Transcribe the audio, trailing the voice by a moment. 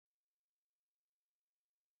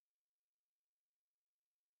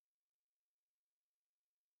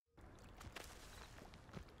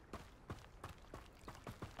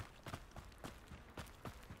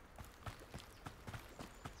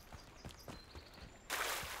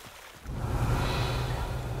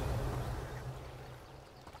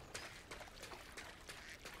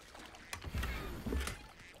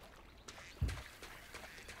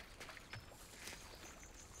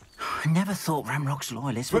I never thought Ramrock's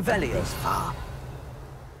loyalists would go this far.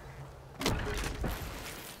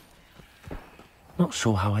 Not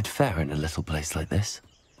sure how I'd fare in a little place like this.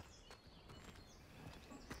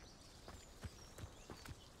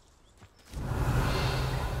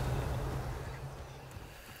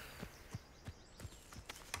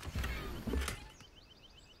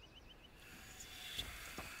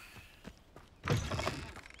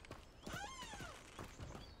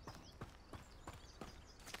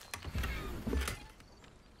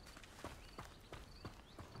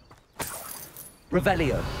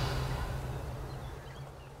 Revelio.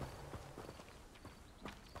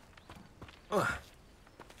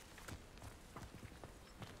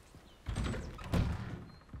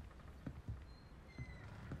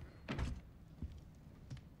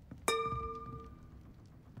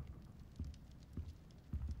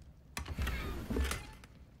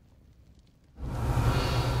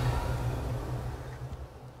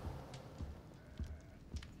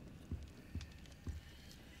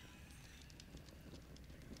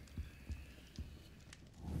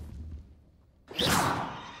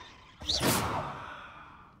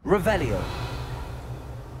 Revelio.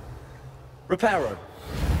 Reparo.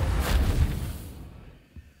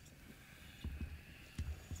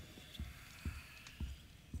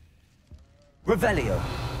 Revelio.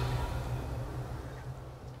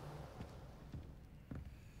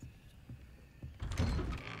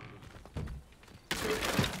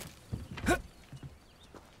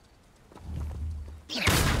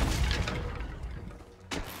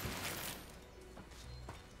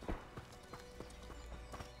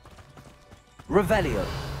 Revelio.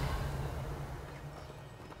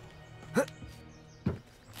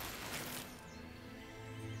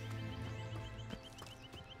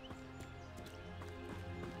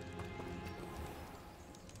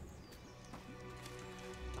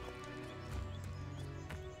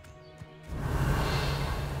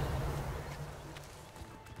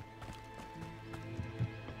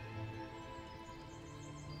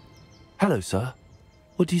 Hello, sir.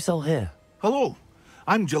 What do you sell here? Hello,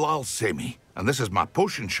 I'm Jalal Semi, and this is my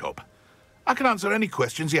potion shop. I can answer any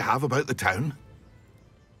questions you have about the town.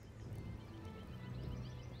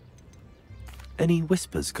 Any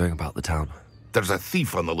whispers going about the town? There's a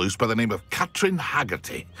thief on the loose by the name of Katrin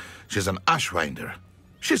Haggerty. She's an ashwinder.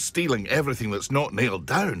 She's stealing everything that's not nailed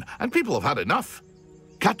down, and people have had enough.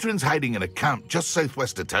 Katrin's hiding in a camp just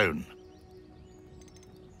southwest of town.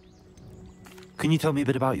 Can you tell me a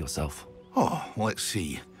bit about yourself? Oh, let's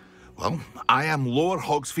see. Well, I am Lower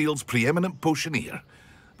Hogsfield's preeminent potioneer,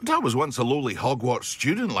 but I was once a lowly Hogwarts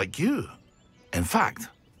student like you. In fact,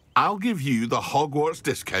 I'll give you the Hogwarts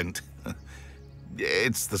discount.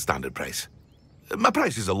 It's the standard price. My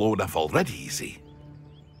prices are low enough already, you see.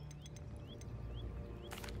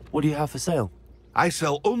 What do you have for sale? I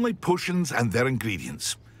sell only potions and their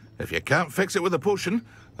ingredients. If you can't fix it with a potion,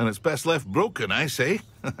 then it's best left broken, I say.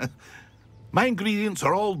 My ingredients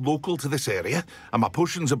are all local to this area, and my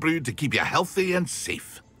potions are brewed to keep you healthy and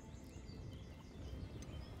safe.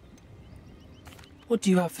 What do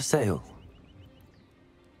you have for sale?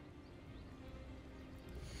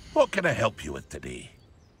 What can I help you with today?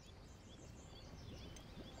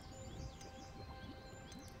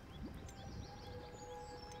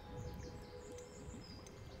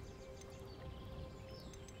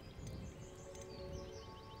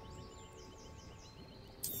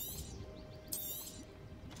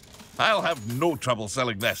 I'll have no trouble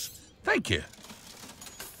selling this. Thank you.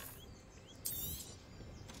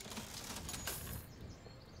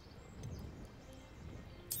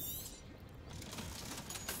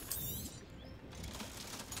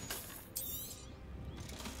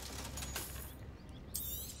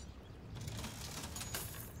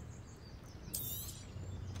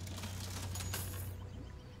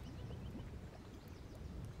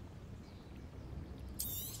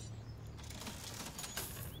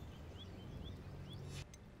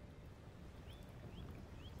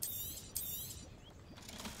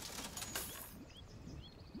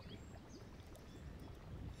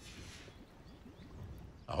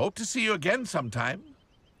 I hope to see you again sometime.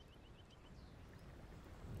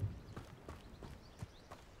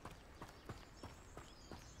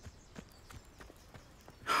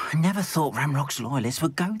 I never thought Ramrock's loyalists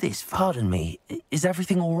would go this far. Pardon me, is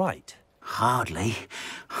everything all right? Hardly.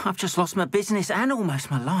 I've just lost my business and almost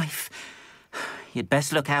my life. You'd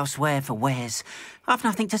best look elsewhere for wares. I've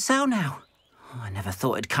nothing to sell now. I never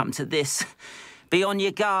thought it'd come to this. Be on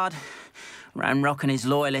your guard. Ramrock and his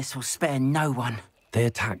loyalists will spare no one. They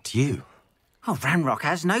attacked you. Oh, Ramrock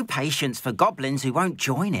has no patience for goblins who won't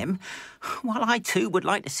join him. While I too would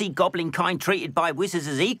like to see goblin kind treated by wizards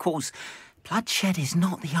as equals, Bloodshed is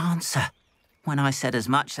not the answer. When I said as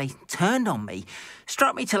much, they turned on me,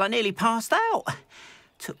 struck me till I nearly passed out.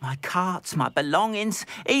 Took my carts, my belongings,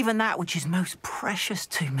 even that which is most precious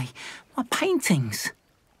to me, my paintings.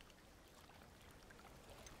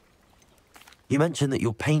 You mentioned that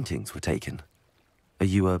your paintings were taken. Are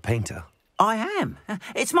you a painter? I am.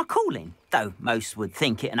 It's my calling, though most would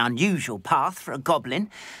think it an unusual path for a goblin.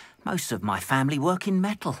 Most of my family work in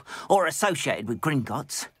metal, or associated with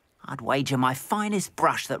Gringotts. I'd wager my finest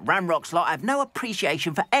brush that Ranrock's lot have no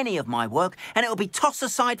appreciation for any of my work, and it'll be tossed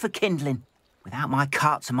aside for kindling. Without my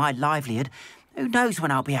carts and my livelihood, who knows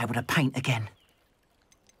when I'll be able to paint again?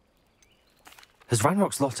 Has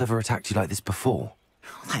Ranrock's lot ever attacked you like this before?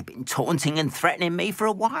 They've been taunting and threatening me for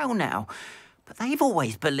a while now, but they've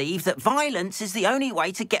always believed that violence is the only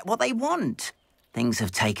way to get what they want. Things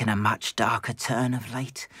have taken a much darker turn of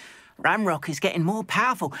late. Ranrock is getting more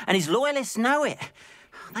powerful, and his loyalists know it.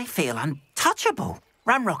 They feel untouchable.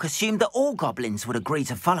 Ranrock assumed that all goblins would agree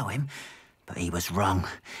to follow him, but he was wrong.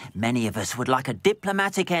 Many of us would like a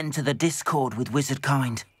diplomatic end to the discord with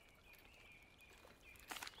wizardkind.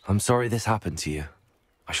 I'm sorry this happened to you.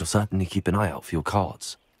 I shall certainly keep an eye out for your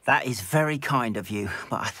cards. That is very kind of you,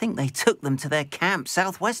 but I think they took them to their camp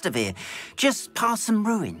southwest of here, just past some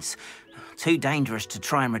ruins. Too dangerous to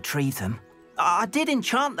try and retrieve them. I did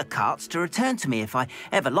enchant the carts to return to me if I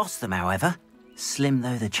ever lost them, however. Slim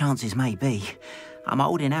though the chances may be, I'm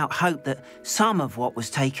holding out hope that some of what was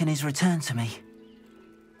taken is returned to me.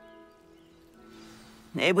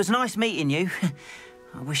 It was nice meeting you.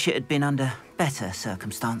 I wish it had been under better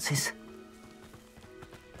circumstances.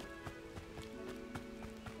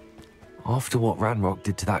 After what Ranrock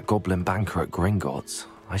did to that goblin banker at Gringotts,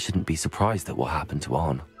 I shouldn't be surprised at what happened to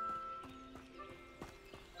Arn.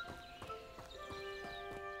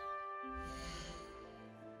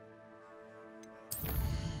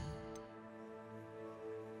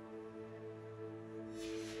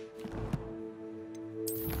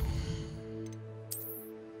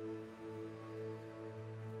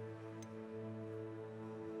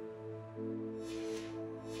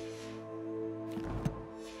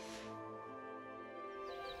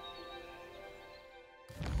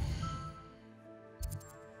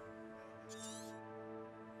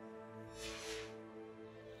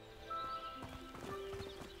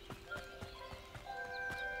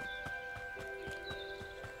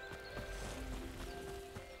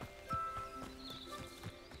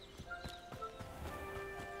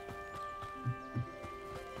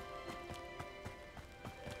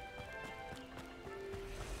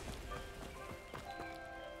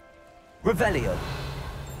 Revelio.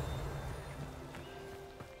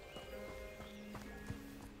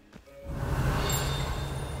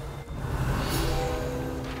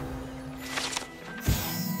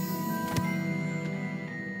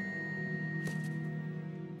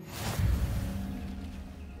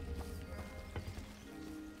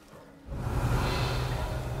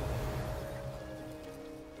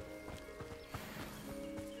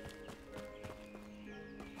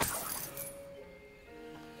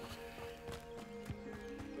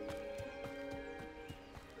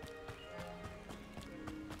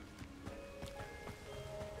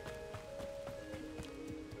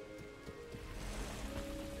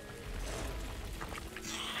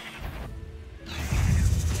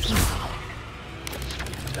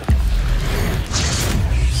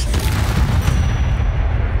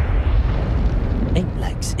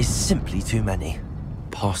 Simply too many.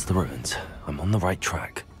 Past the ruins. I'm on the right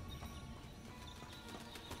track.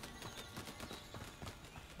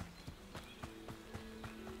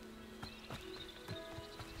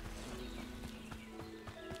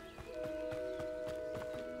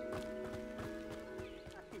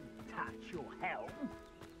 Touch your helm.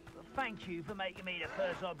 But thank you for making me the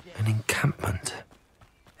first object. An encampment.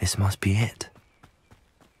 This must be it.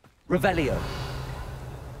 Revelio.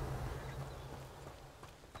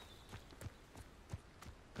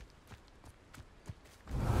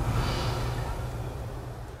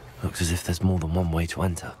 Looks as if there's more than one way to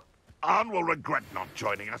enter. Arn will regret not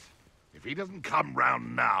joining us. If he doesn't come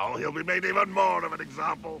round now, he'll be made even more of an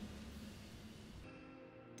example.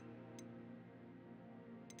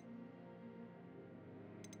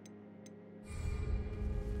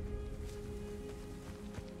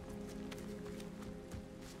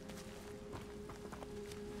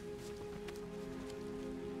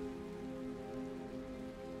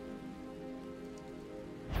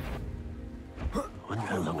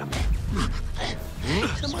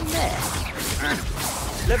 Someone there.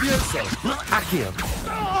 Levioso. Accio.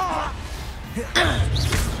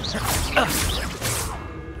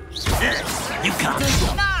 You can't.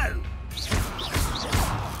 No!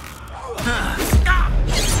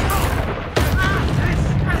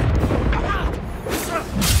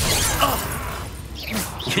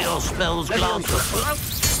 Your spells glance.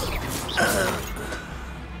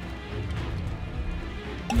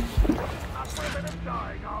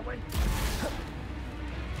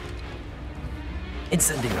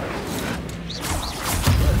 Incendio.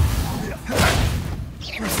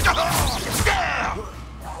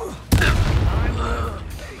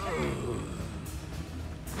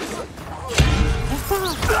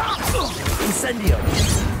 Incendio.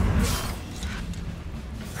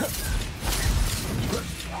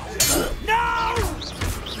 No!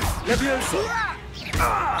 Levioso.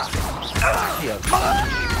 Accio.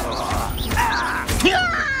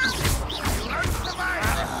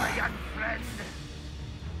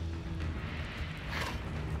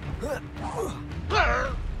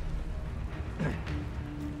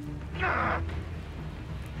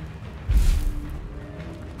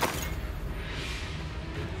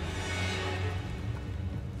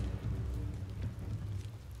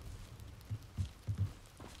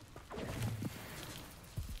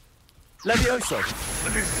 Levioso.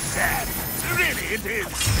 This is sad. Really, it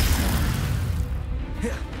is.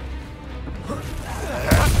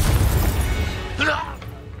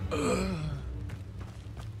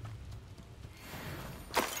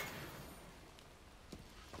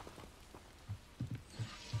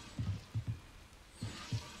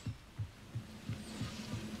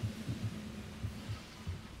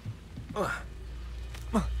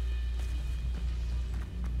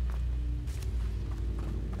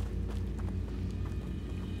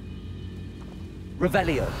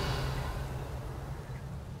 Revelio.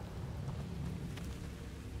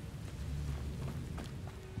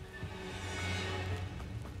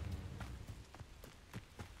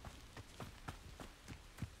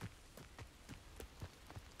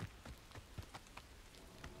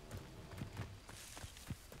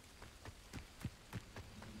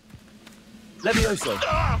 Levioso.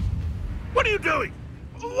 What are you doing?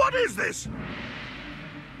 What is this?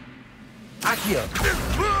 Accio.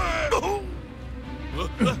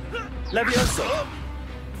 Levioso.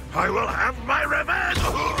 I will have my revenge!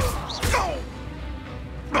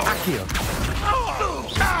 Accio.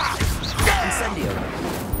 Incendio.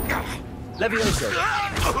 Levioso.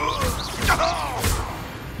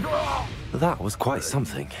 That was quite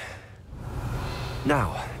something.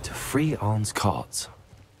 Now, to free Arn's carts.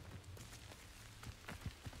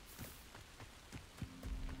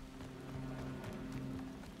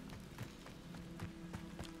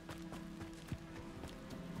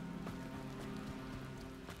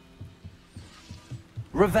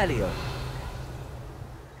 Revelio.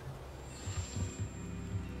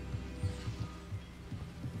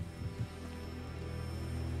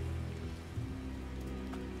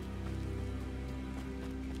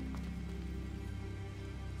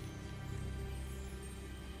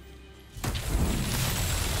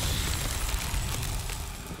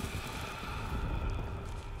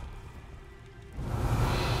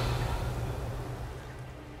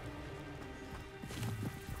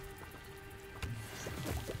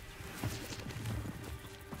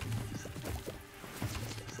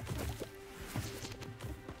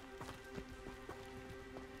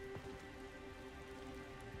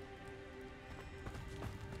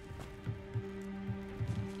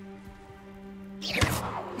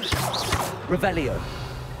 Revelio.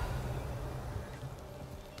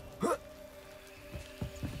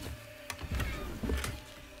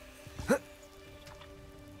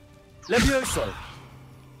 Levioso.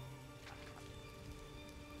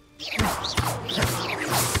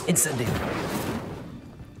 Incendio.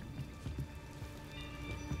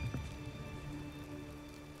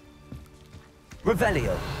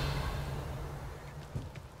 Revelio.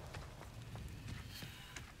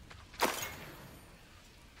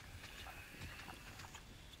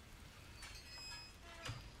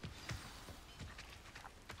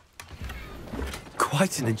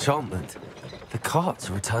 Quite an enchantment. The carts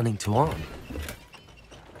are returning to Arn.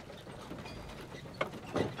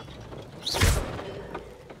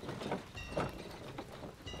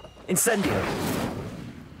 Incendio.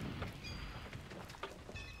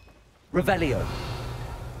 Revelio.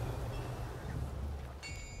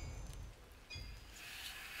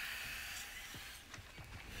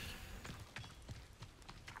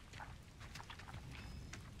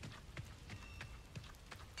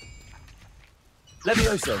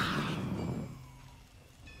 Levioso.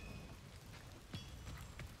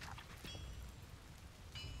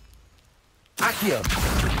 Accio.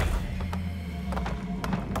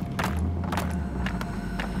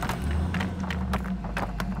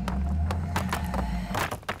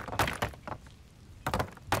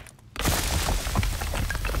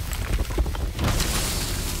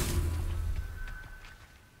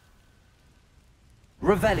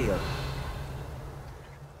 Revelio.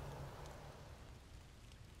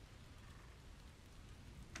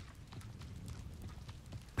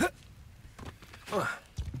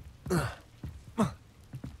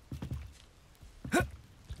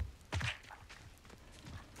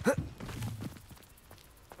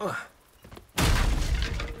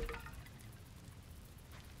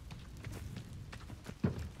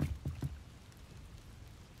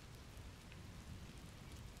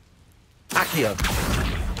 Accio.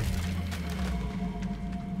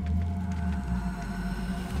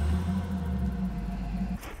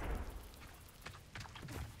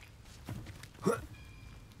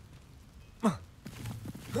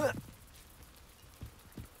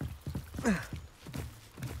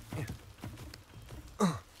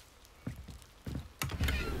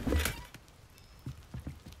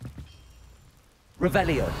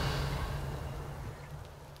 Revelio.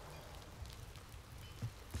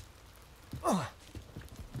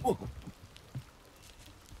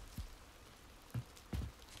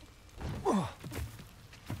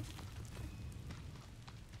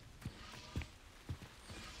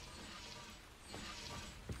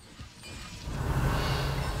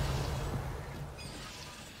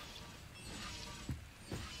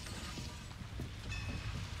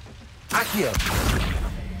 Accio.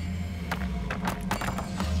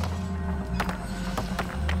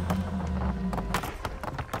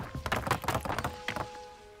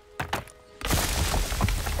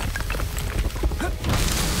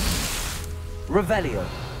 Revelio.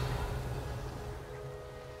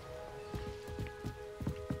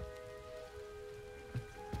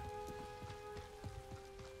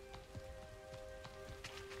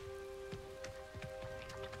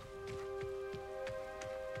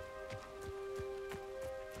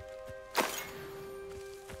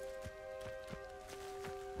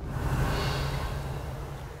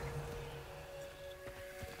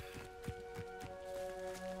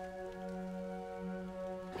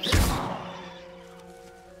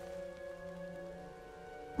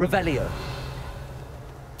 Revelio.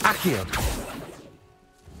 Accio.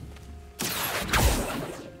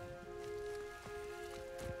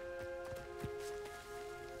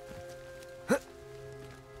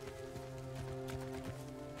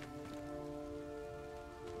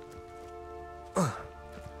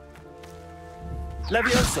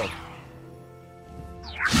 Levioso.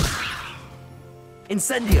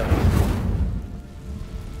 Incendio.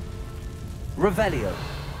 Revelio.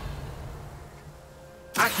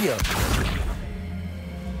 Accio.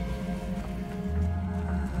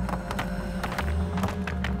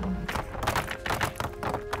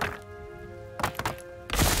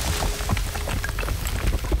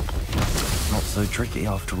 Not so tricky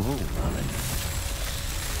after all, Merlin.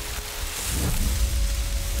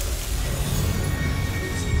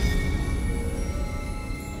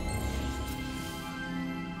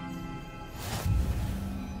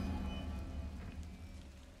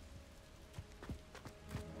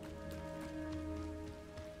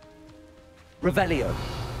 Revelio.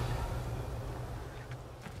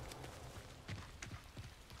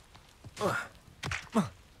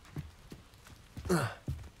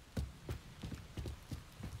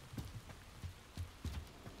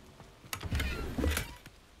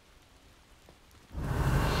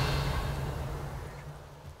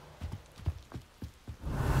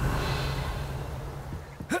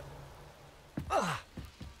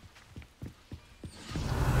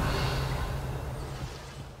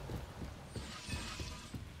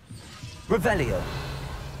 Revelio.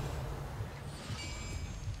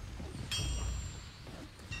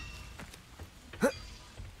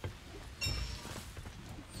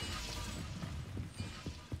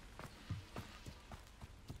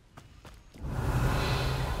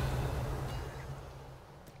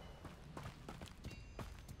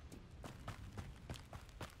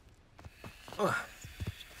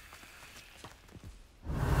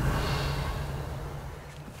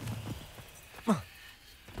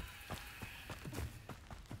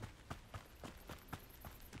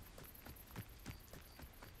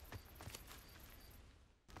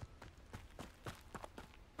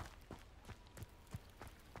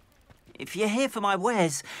 If you're here for my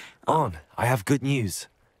wares... On, I have good news.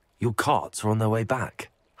 Your carts are on their way back.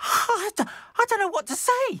 I don't know what to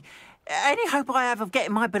say. Any hope I have of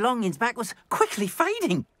getting my belongings back was quickly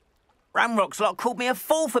fading. Ramrock's lot called me a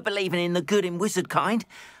fool for believing in the good in wizard kind.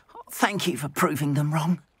 Thank you for proving them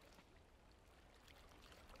wrong.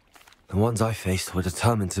 The ones I faced were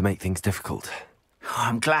determined to make things difficult. Oh,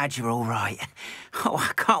 I'm glad you're all right. Oh,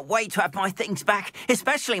 I can't wait to have my things back,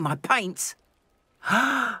 especially my paints.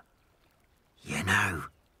 You know,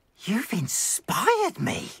 you've inspired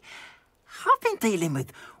me. I've been dealing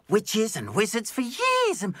with witches and wizards for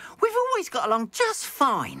years, and we've always got along just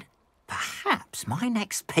fine. Perhaps my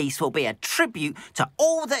next piece will be a tribute to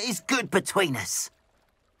all that is good between us.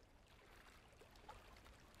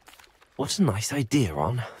 What a nice idea,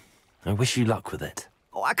 Ron. I wish you luck with it.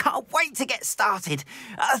 Oh, I can't wait to get started.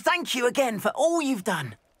 Thank you again for all you've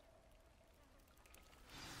done.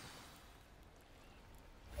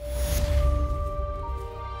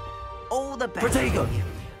 All the best. Protego!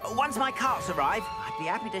 Once my carts arrive, I'd be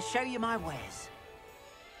happy to show you my wares.